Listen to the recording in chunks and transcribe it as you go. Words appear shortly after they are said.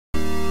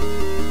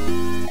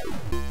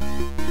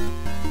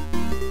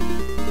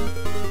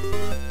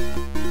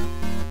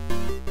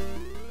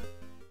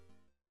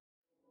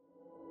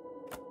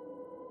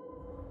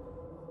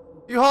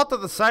stopped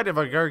at the sight of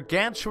a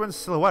gargantuan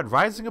silhouette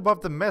rising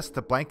above the mist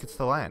that blankets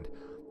the land.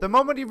 The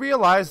moment you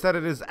realize that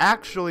it is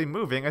actually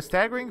moving, a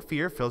staggering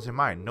fear fills your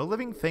mind. No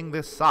living thing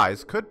this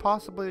size could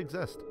possibly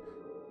exist.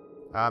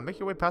 Make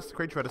your way past the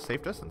creature at a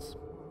safe distance.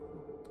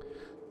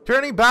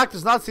 Turning back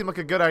does not seem like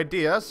a good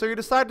idea, so you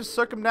decide to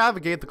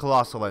circumnavigate the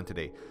colossal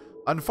entity.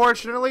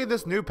 Unfortunately,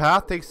 this new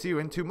path takes you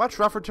into much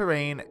rougher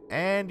terrain,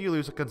 and you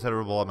lose a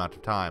considerable amount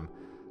of time.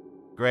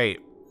 Great.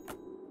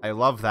 I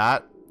love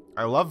that.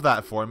 I love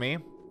that for me.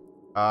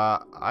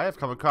 I have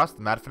come across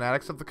the mad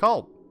fanatics of the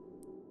cult.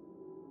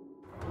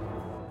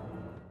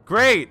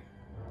 Great!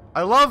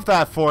 I love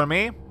that for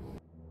me.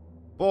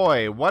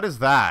 Boy, what is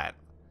that?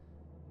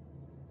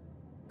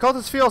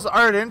 Cultist feels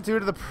ardent due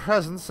to the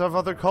presence of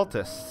other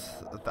cultists.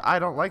 I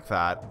don't like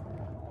that.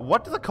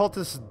 What do the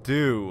cultists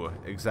do,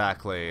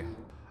 exactly?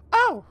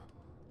 Oh!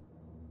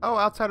 Oh,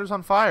 Outsider's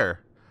on fire.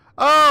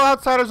 Oh,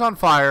 Outsider's on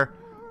fire.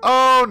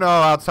 Oh no,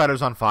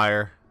 Outsider's on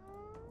fire.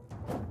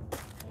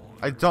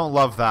 I don't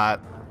love that.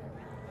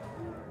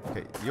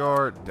 Okay,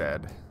 you're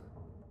dead.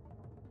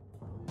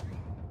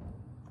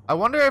 I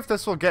wonder if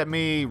this will get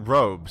me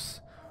robes.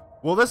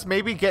 Will this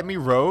maybe get me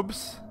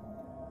robes?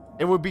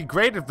 It would be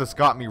great if this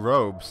got me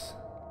robes.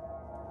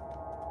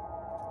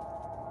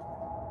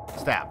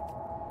 Stab.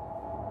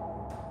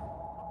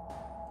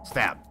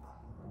 Stab.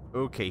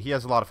 Okay, he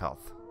has a lot of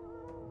health.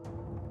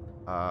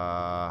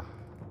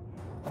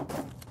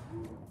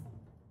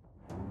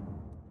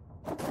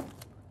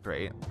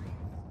 Great.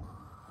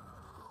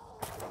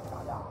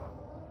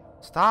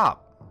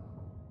 Stop.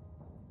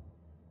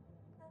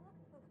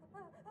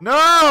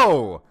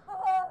 No!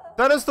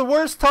 That is the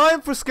worst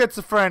time for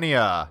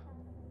schizophrenia.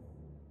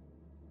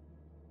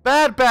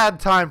 Bad, bad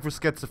time for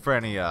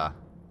schizophrenia.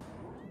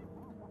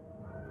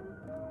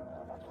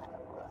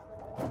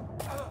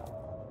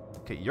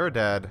 Okay, you're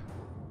dead.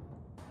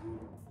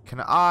 Can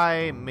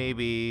I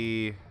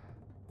maybe...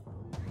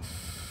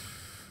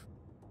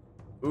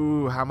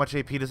 Ooh, how much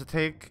AP does it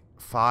take?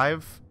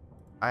 5?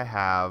 I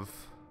have...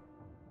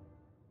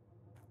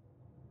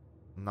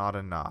 Not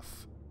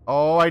enough.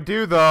 Oh, I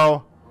do,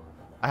 though.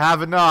 I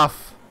have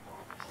enough.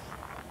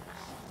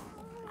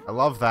 I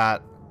love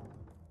that.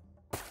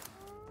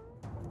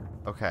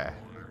 Okay.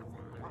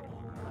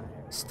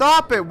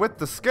 Stop it with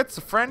the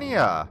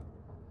schizophrenia.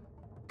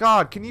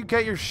 God, can you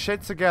get your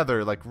shit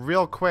together, like,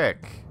 real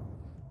quick?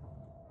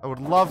 I would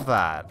love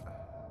that.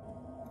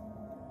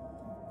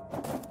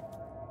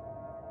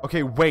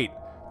 Okay, wait.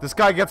 This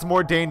guy gets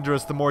more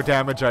dangerous the more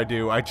damage I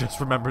do. I just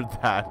remembered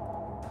that.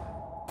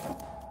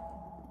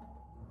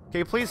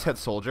 Okay, please hit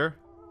soldier.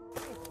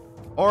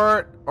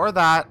 Or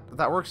that.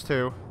 That works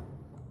too.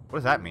 What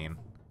does that mean?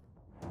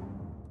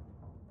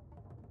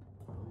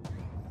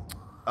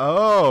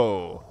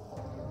 Oh.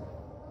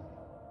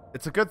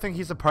 It's a good thing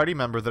he's a party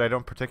member that I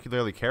don't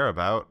particularly care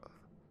about.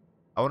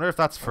 I wonder if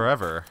that's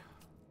forever.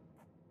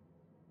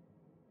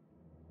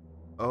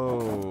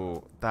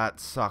 Oh,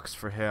 that sucks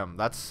for him.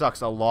 That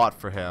sucks a lot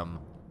for him.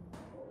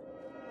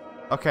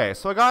 Okay,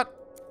 so I got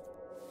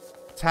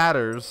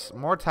tatters.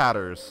 More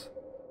tatters.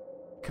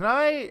 Can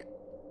I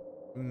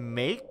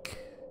make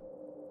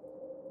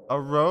a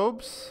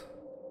robes?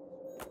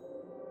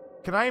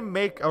 Can I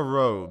make a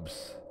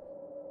robes?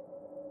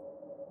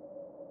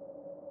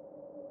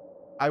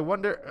 I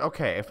wonder...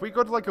 Okay, if we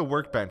go to like a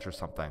workbench or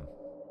something.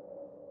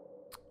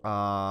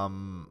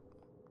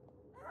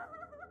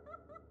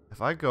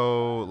 If I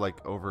go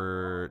like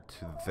over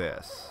to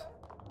this.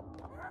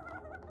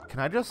 Can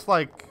I just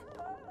like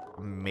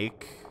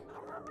make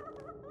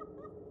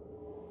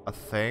a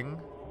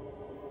thing?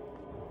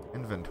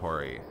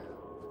 Inventory.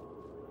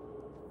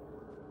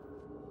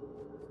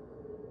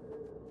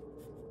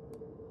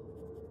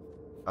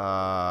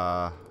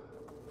 Where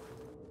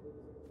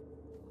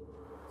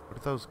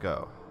did those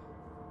go?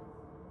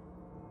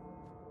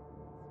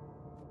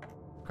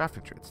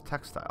 Crafting traits,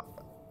 textile.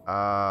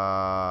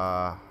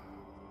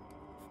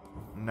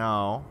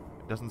 No,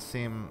 it doesn't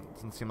seem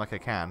like I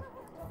can.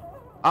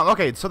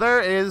 Okay, so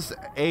there is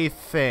a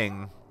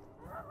thing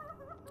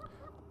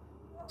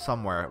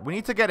somewhere. We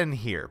need to get in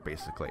here,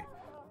 basically.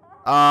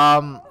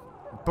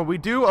 But we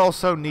do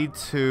also need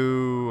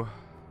to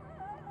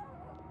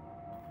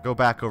go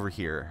back over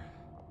here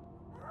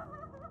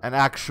and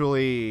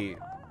actually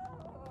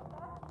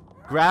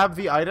grab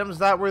the items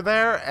that were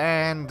there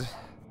and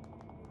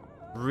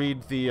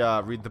read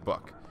the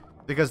book,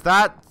 because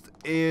that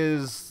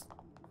is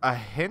a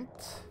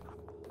hint,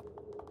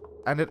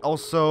 and it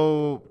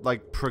also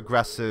like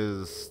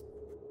progresses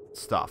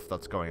stuff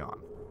that's going on.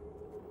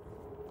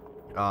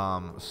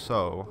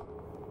 So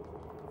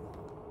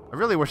I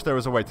really wish there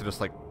was a way to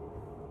just like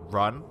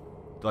run,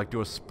 like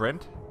do a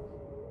sprint.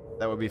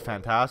 That would be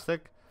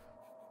fantastic.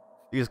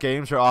 These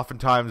games are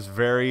oftentimes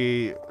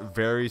very,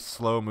 very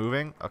slow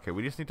moving. Okay,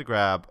 we just need to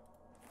grab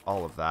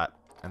all of that,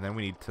 and then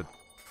we need to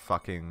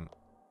fucking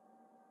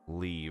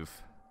leave.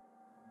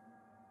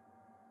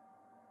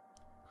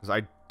 Because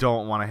I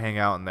don't want to hang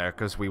out in there,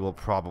 because we will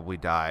probably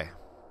die.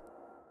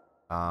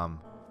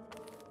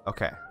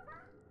 Okay.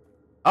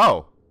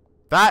 Oh!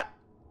 That...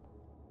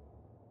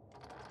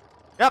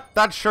 Yep,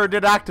 that sure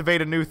did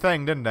activate a new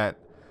thing, didn't it?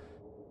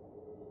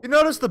 You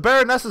notice the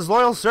Baroness's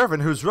loyal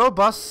servant whose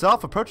robust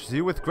self approaches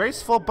you with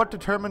graceful but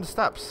determined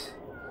steps.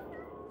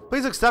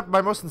 Please accept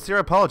my most sincere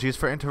apologies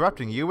for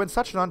interrupting you in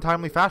such an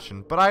untimely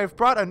fashion, but I have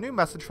brought a new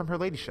message from her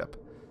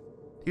ladyship.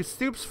 He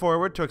stoops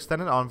forward to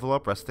extend an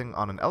envelope resting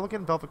on an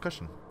elegant velvet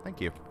cushion. Thank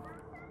you.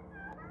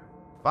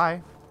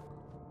 Bye.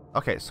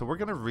 Okay, so we're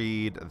gonna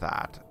read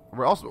that.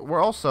 We're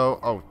also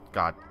oh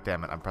god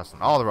damn it, I'm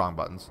pressing all the wrong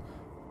buttons.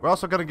 We're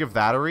also gonna give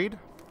that a read.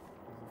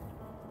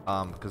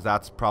 Because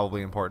that's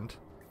probably important.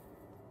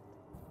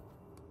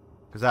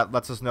 Because that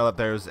lets us know that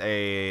there's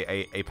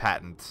a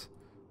patent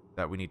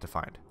that we need to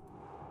find.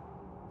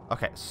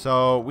 Okay,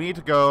 so we need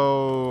to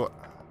go.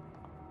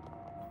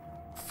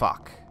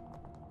 Fuck.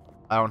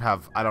 I don't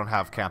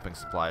have camping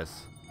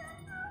supplies.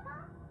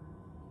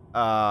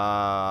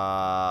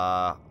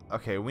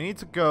 Okay, we need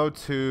to go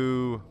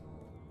to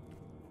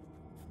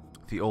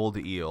the old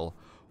eel.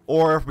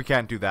 Or if we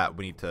can't do that,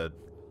 we need to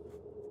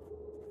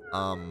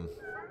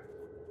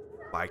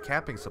buy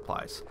camping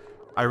supplies.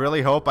 I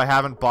really hope I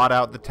haven't bought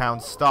out the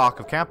town's stock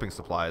of camping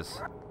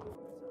supplies.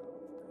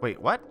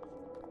 Wait, what?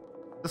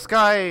 This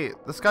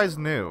guy's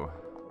new.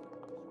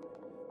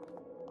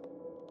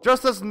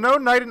 Just as no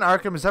night in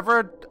Arkham is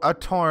ever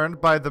torn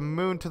by the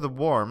moon to the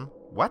warm,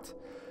 what?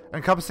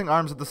 Encompassing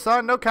arms of the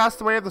sun, no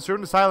castaway of this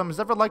ruined asylum is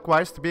ever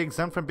likewise to be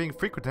exempt from being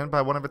frequented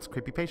by one of its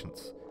creepy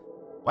patients.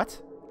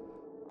 What?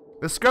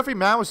 This scruffy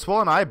man with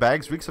swollen eye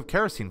bags reeks of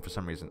kerosene for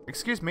some reason.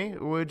 Excuse me,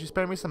 would you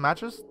spare me some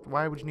matches?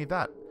 Why would you need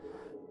that?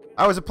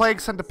 I was a plague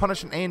sent to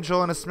punish an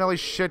angel and a smelly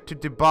shit to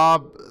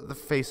debob the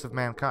face of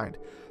mankind.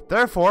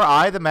 Therefore,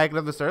 I, the magnet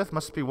of this earth,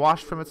 must be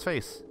washed from its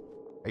face.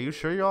 Are you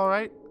sure you're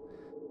alright?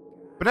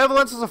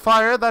 Benevolence is a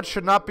fire that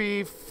should not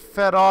be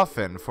fed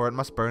often, for it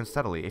must burn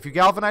steadily. If you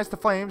galvanize the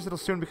flames, it'll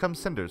soon become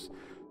cinders.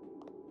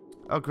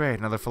 Oh great,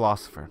 another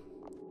philosopher.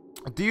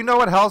 Do you know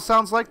what hell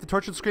sounds like? The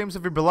tortured screams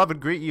of your beloved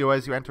greet you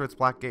as you enter its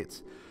black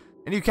gates.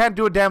 And you can't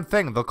do a damn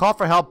thing. They'll call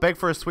for help, beg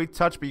for a sweet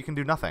touch, but you can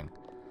do nothing.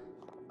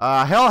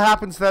 Hell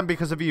happens to them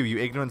because of you, you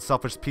ignorant,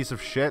 selfish piece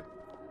of shit.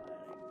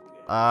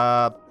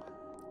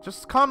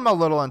 Just calm a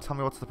little and tell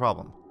me what's the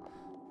problem.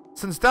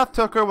 Since death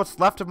took her, what's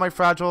left of my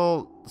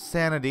fragile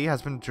sanity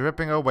has been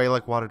dripping away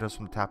like water does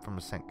from the tap from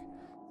a sink.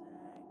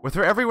 With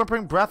her every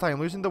whimpering breath, I am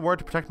losing the word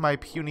to protect my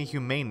puny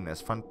humaneness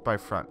front by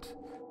front.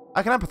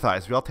 I can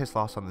empathize. We all taste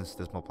loss on this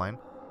dismal plane.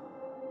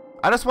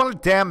 I just want a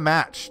damn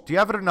match. Do you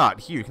have it or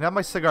not? Here, you can have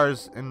my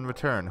cigars in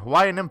return.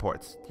 Hawaiian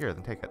imports. Here,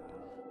 then take it.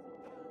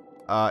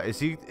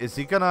 Is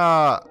he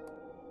gonna...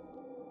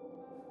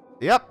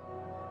 Yep.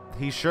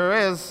 He sure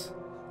is.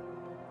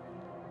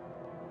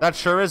 That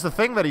sure is the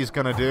thing that he's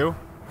gonna do.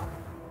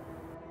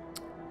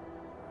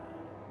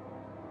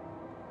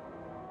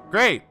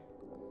 Great.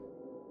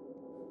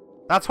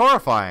 That's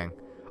horrifying.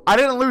 I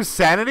didn't lose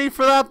sanity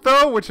for that,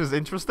 though, which is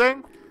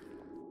interesting.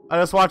 I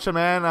just watched a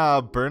man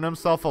burn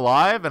himself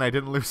alive, and I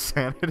didn't lose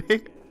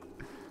sanity.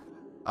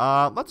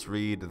 Let's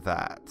read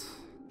that.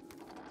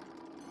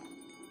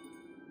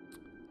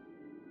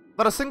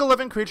 Not a single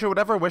living creature would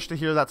ever wish to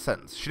hear that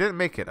sentence. She didn't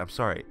make it, I'm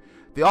sorry.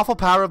 The awful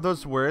power of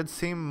those words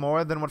seemed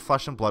more than what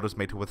flesh and blood was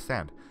made to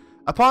withstand.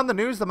 Upon the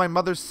news that my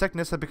mother's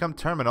sickness had become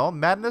terminal,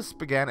 madness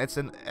began its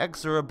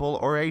inexorable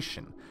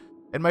oration.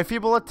 In my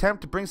feeble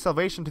attempt to bring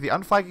salvation to the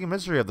unflagging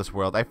misery of this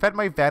world, I fed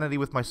my vanity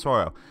with my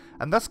sorrow,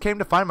 and thus came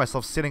to find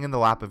myself sitting in the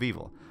lap of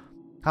evil.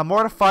 How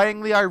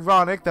mortifyingly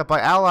ironic that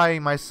by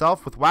allying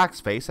myself with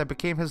Waxface, I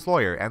became his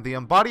lawyer, and the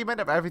embodiment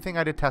of everything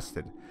I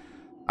detested.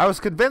 I was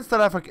convinced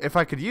that if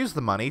I could use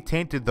the money,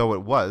 tainted though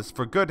it was,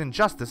 for good and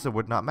justice, it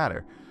would not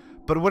matter.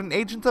 But would an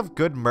agent of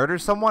good murder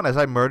someone as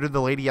I murdered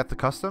the lady at the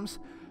customs?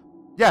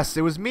 Yes,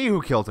 it was me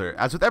who killed her.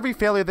 As with every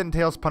failure that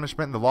entails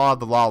punishment in the law of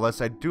the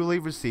lawless, I duly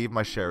received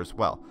my share as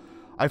well.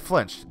 I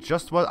flinched.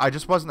 I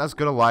just wasn't as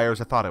good a liar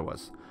as I thought I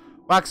was.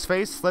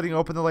 Waxface, slitting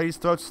open the lady's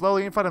throat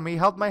slowly in front of me,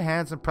 held my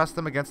hands and pressed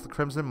them against the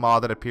crimson maw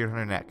that appeared on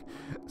her neck,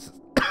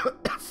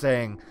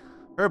 saying,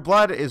 "Her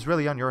blood is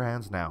really on your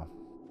hands now."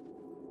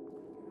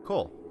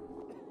 Cool.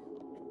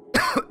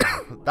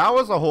 That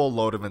was a whole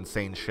load of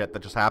insane shit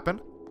that just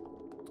happened.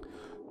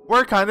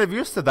 We're kind of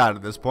used to that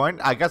at this point.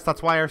 I guess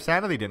that's why our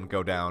sanity didn't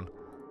go down.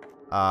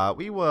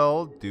 We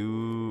will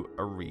do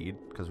a read,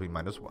 because we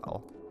might as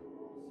well.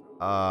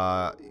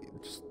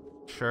 Just,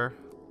 sure.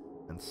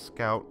 And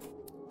scout.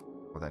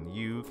 Well, then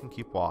you can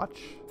keep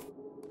watch.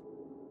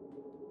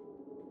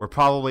 We're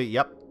probably,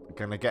 yep,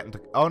 gonna get into,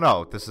 oh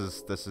no, this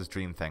is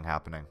dream thing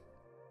happening.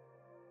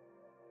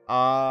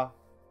 Hello.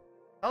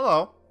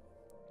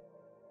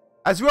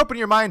 As you open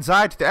your mind's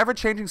eye to the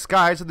ever-changing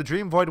skies of the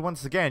dream void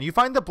once again, you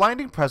find the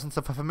blinding presence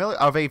of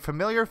a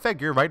familiar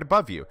figure right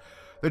above you.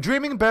 The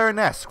dreaming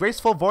Baroness,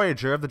 graceful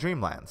voyager of the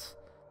dreamlands.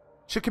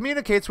 She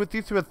communicates with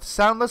you through a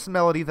soundless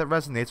melody that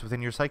resonates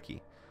within your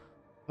psyche.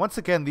 Once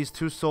again, these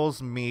two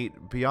souls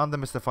meet beyond the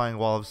mystifying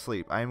wall of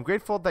sleep. I am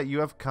grateful that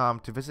you have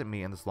come to visit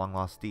me in this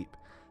long-lost deep.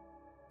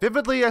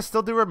 Vividly, I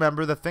still do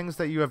remember the things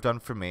that you have done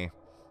for me.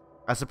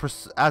 As a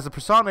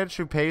personage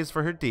who pays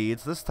for her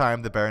deeds, this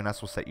time the Baroness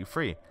will set you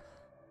free.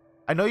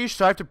 I know you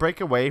strive to break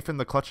away from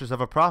the clutches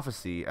of a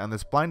prophecy, and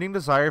this blinding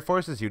desire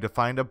forces you to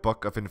find a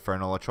book of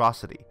infernal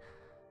atrocity.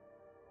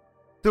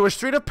 Through a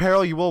street of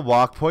peril you will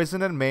walk,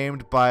 poisoned and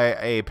maimed by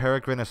a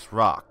peregrinous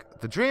rock.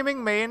 The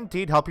dreaming may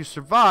indeed help you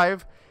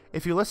survive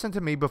if you listen to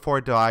me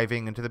before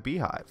diving into the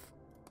beehive.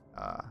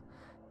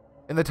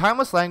 In the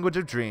timeless language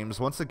of dreams,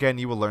 once again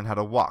you will learn how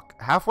to walk,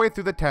 halfway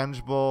through the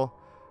tangible,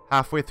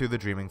 halfway through the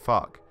dreaming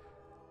fog.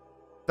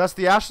 Thus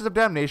the ashes of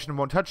damnation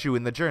won't touch you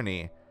in the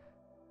journey,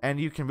 and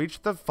you can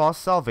reach the false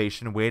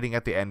salvation waiting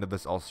at the end of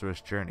this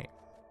ulcerous journey.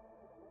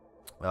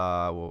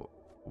 Well,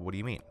 what do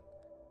you mean?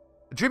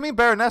 The dreaming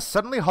baroness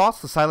suddenly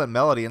halts the silent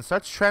melody and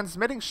starts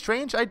transmitting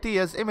strange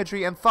ideas,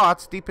 imagery, and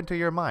thoughts deep into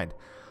your mind.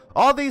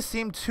 All these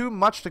seem too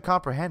much to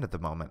comprehend at the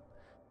moment.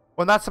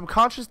 When that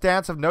subconscious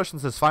dance of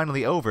notions is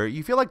finally over,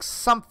 you feel like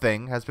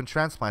something has been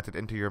transplanted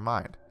into your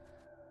mind.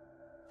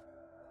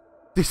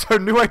 These are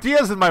new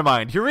ideas in my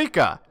mind!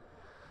 Eureka!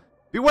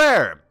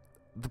 Beware!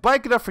 The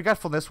blanket of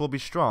forgetfulness will be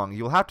strong.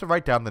 You will have to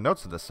write down the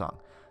notes of this song.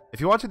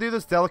 If you want to do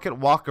this delicate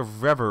walk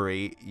of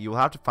reverie, you will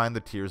have to find the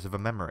tears of a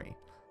memory.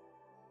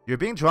 You're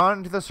being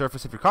drawn to the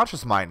surface of your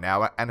conscious mind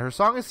now, and her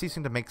song is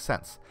ceasing to make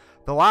sense.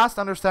 The last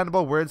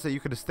understandable words that you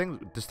could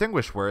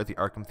distinguish were the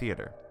Arkham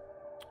Theater.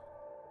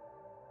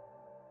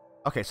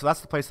 Okay, so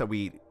that's the place that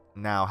we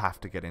now have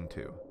to get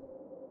into.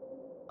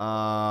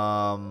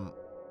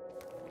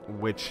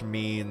 Which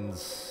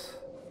means...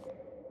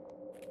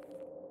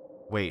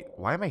 Wait,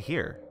 why am I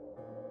here?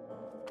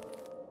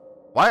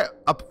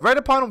 Right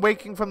upon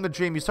waking from the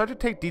dream, you start to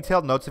take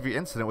detailed notes of your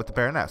incident with the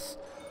Baroness.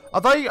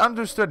 Although you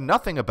understood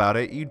nothing about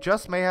it, you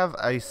just may have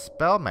a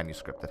spell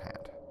manuscript at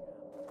hand.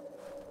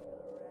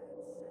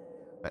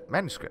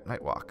 Manuscript,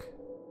 Nightwalk.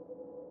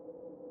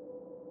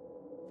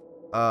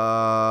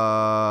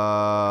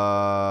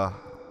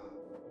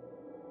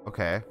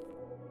 Okay.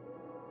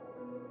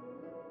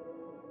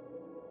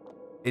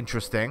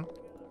 Interesting.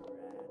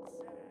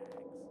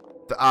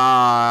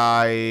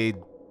 I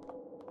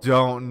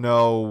don't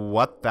know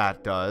what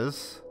that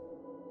does.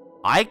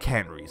 I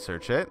can't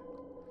research it.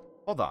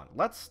 Hold on,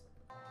 let's...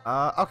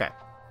 okay.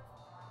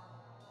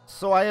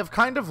 So I have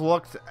kind of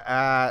looked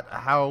at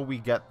how we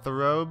get the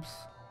robes.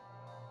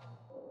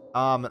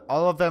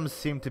 All of them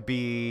seem to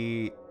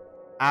be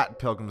at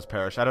Pilgrim's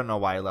Parish. I don't know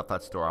why I left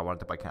that store. I wanted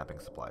to buy camping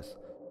supplies.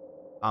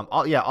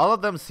 All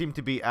of them seem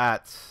to be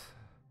at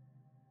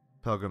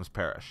Pilgrim's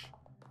Parish.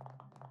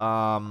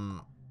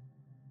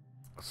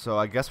 So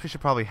I guess we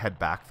should probably head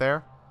back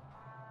there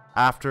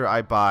after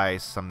I buy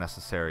some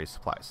necessary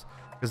supplies.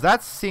 Because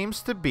that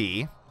seems to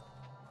be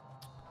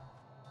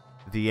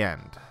the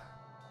end.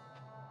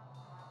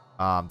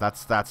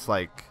 That's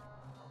like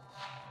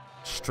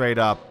straight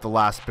up the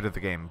last bit of the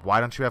game. Why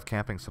don't you have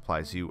camping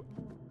supplies, you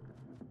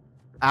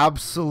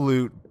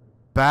absolute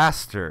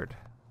bastard?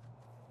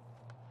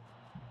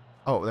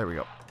 Oh, there we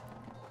go.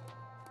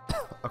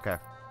 Okay.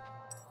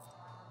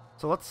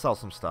 So let's sell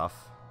some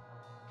stuff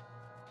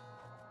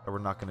that we're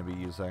not going to be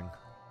using.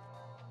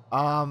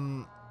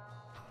 I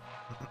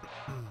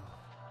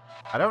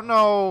don't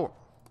know.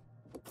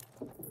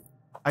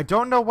 I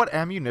don't know what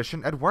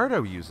ammunition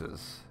Eduardo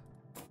uses.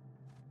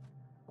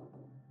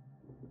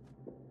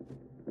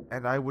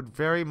 And I would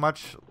very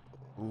much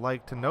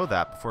like to know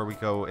that before we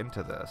go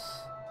into this.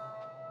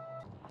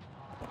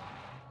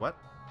 What?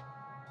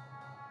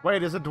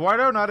 Wait, is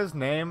Eduardo not his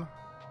name?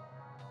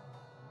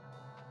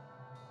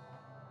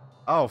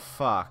 Oh,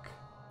 fuck.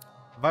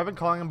 Have I been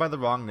calling him by the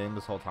wrong name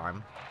this whole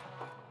time?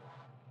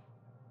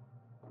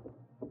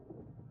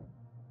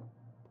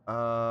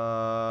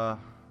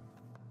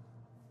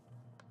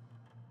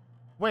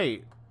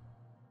 Wait.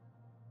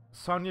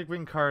 Sonia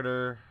Green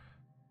Carter.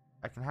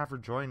 I can have her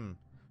join.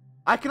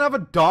 I can have a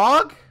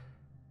dog?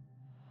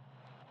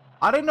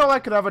 I didn't know I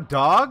could have a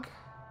dog.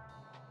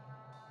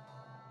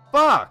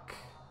 Fuck.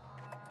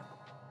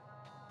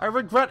 I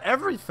regret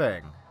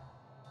everything.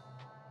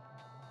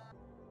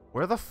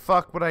 Where the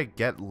fuck would I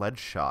get lead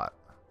shot?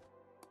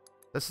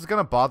 This is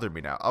gonna bother me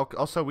now.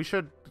 Also, we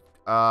should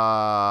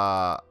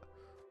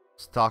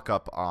stock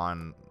up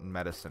on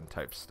medicine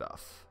type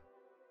stuff.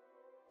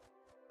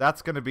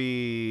 That's gonna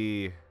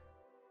be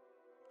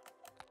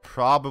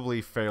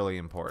probably fairly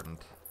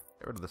important.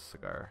 Get rid of this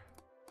cigar.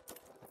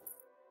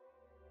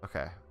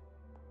 Okay.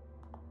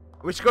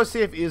 We should go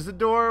see if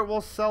Isidore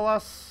will sell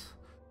us.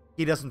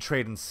 He doesn't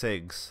trade in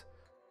cigs.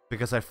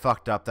 Because I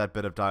fucked up that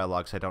bit of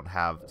dialogue, so I don't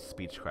have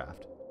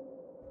speechcraft.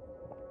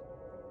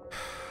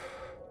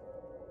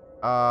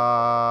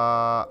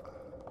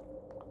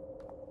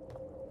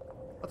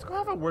 Let's go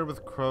have a word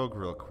with Krog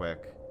real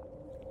quick.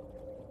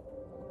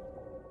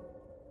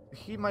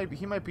 He might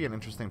be an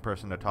interesting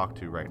person to talk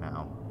to right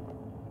now.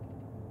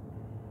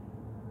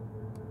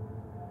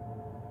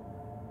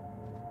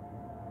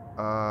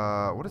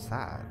 What is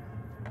that?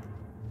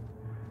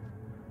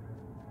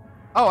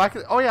 Oh,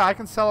 I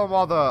can sell him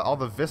all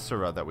the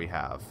viscera that we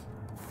have.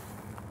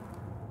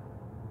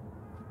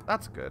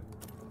 That's good.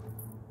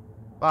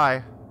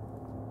 Bye.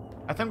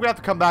 I think we have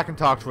to come back and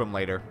talk to him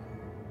later.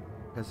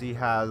 Because he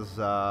has,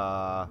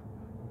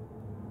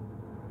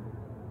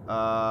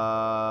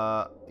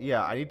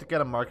 Yeah, I need to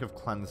get a mark of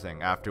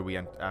cleansing after we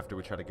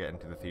try to get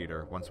into the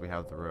theater, once we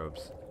have the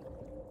robes.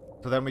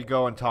 So then we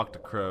go and talk to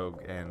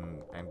Krog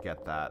and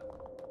get that.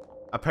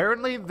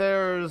 Apparently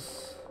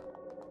there's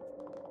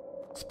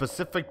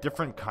specific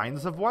different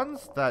kinds of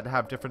ones that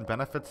have different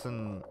benefits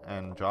and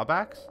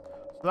drawbacks.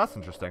 So that's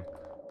interesting.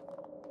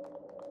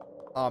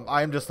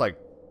 I'm just like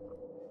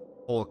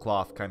whole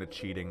cloth kind of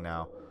cheating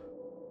now.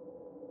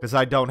 Because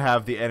I don't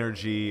have the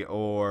energy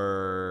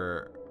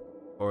or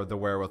the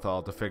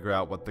wherewithal to figure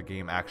out what the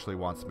game actually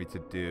wants me to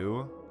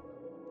do.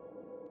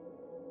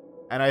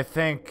 And I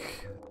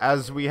think,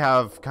 as we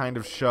have kind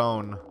of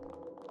shown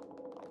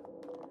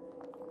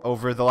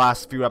over the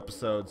last few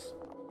episodes,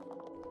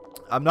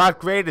 I'm not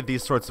great at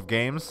these sorts of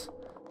games.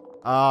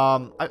 I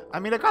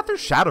mean, I got through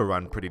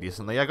Shadowrun pretty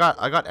decently. I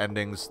got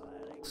endings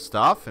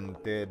stuff and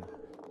did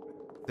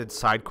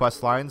side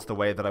quest lines the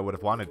way that I would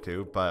have wanted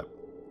to, but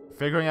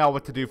figuring out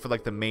what to do for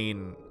like the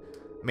main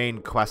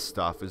quest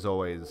stuff is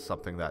always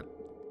something that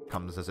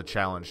comes as a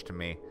challenge to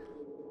me.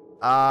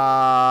 No,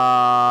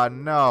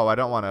 I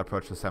don't want to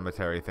approach the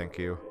cemetery, thank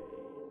you.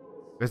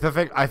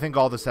 Because I think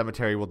all the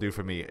cemetery will do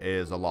for me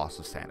is a loss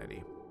of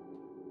sanity.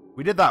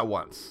 We did that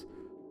once,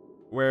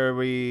 where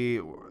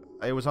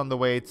it was on the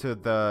way to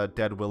the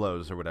Dead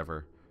Willows or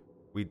whatever.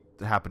 We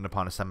happened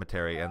upon a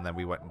cemetery, and then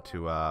we went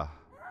into a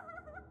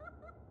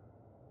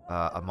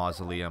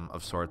mausoleum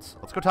of sorts.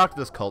 Let's go talk to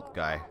this cult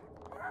guy.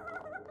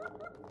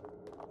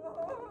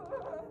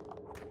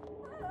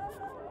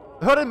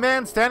 The hooded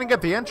man standing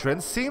at the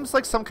entrance seems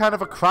like some kind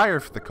of a crier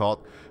for the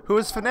cult, who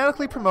is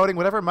fanatically promoting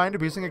whatever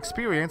mind-abusing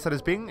experience that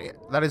is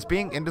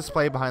being in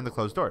display behind the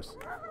closed doors.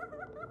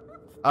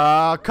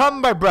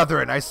 Come, my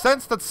brethren, I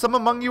sense that some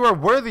among you are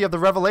worthy of the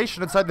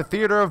revelation inside the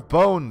Theater of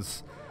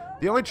Bones,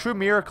 the only true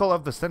miracle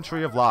of the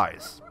Century of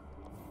Lies.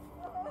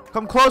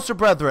 Come closer,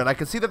 brethren, I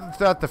can see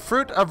that the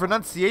fruit of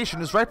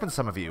renunciation is ripe in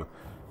some of you.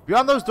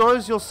 Beyond those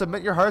doors, you'll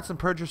submit your hearts and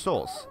purge your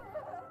souls.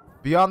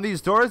 Beyond these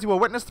doors, you will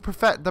witness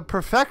the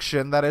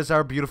perfection that is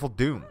our beautiful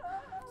doom.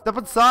 Step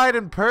inside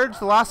and purge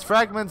the last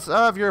fragments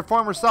of your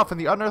former self in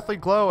the unearthly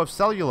glow of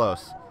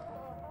cellulose.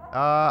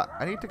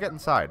 I need to get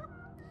inside.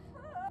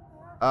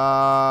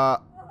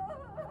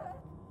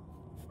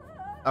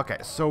 Okay,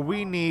 so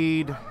we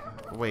need...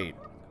 Wait.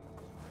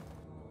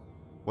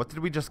 What did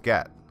we just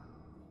get?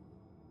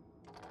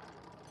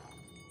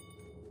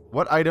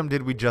 What item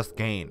did we just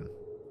gain?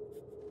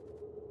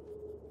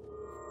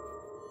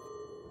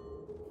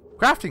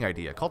 Crafting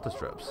idea, cultist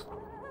robes.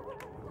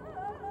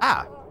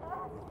 Ah!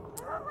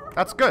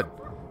 That's good.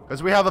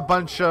 Because we have a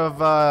bunch of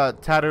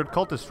tattered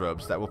cultist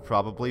robes that will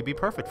probably be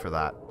perfect for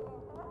that.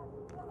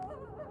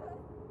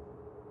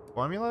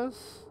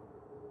 Formulas?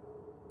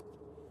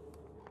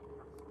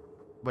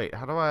 Wait,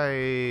 how do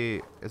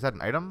I... Is that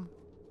an item?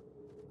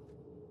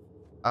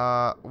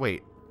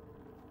 Wait.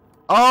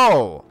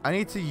 Oh! I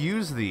need to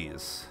use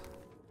these.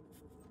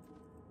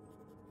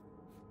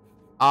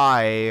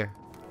 I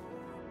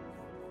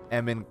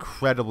am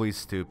incredibly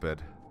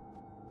stupid.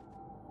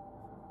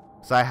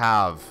 Because I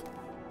have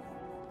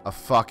a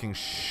fucking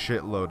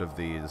shitload of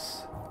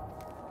these.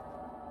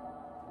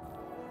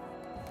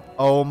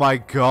 Oh my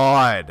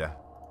god.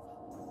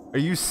 Are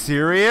you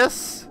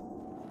serious?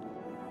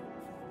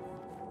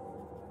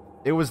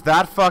 It was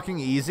that fucking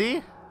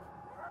easy?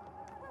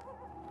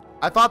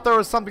 I thought there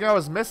was something I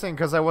was missing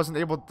because I wasn't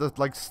able to,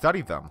 like,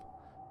 study them.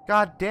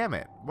 God damn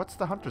it. What's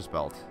the hunter's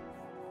belt?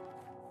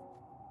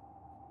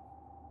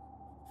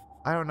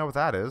 I don't know what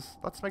that is.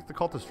 Let's make the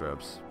cultist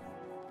robes.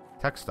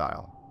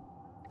 Textile.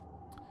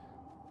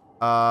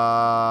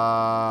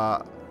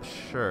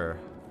 Sure.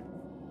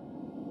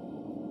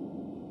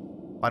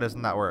 Why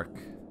doesn't that work?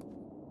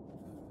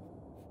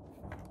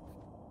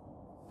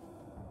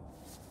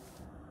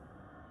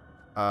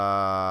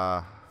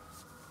 Why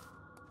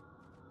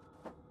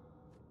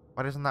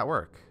doesn't that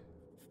work?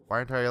 Why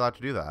aren't I allowed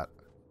to do that?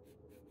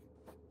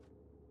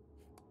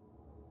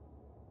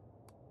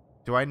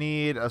 Do I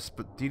need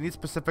do you need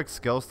specific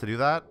skills to do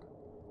that?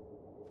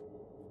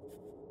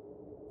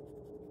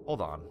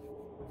 Hold on.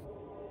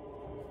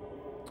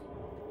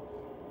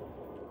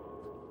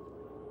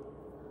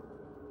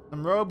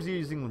 Some robes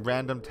using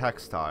random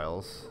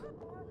textiles.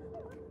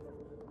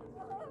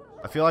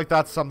 I feel like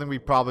that's something we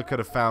probably could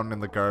have found in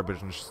the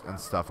garbage and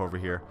stuff over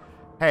here.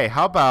 Hey,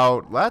 how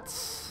about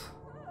let's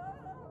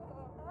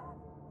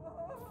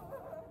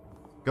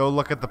go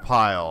look at the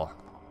pile.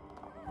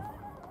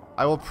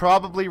 I will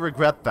probably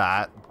regret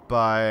that,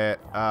 but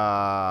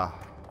oh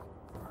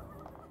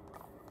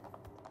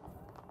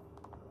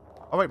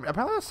wait,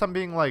 apparently there's some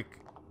being like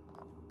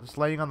just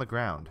laying on the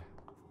ground.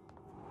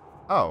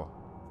 Oh.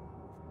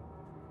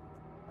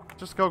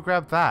 Just go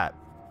grab that.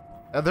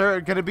 Are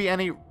there gonna be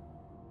any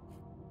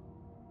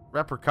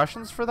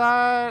repercussions for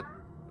that?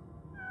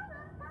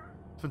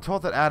 It's been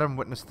told that Adam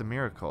witnessed the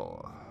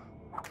miracle.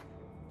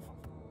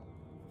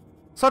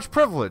 Such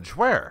privilege,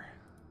 where?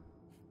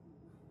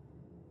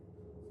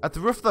 At the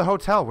roof of the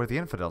hotel where the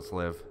infidels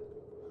live.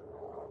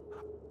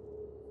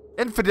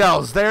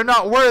 Infidels, they are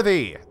not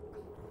worthy!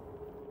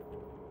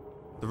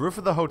 The roof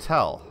of the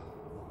hotel.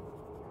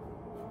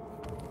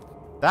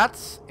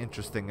 That's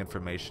interesting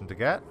information to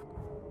get.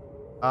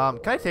 Can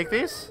I take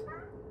these?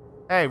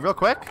 Hey, real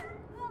quick.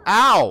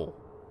 Ow!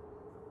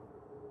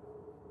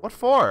 What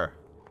for?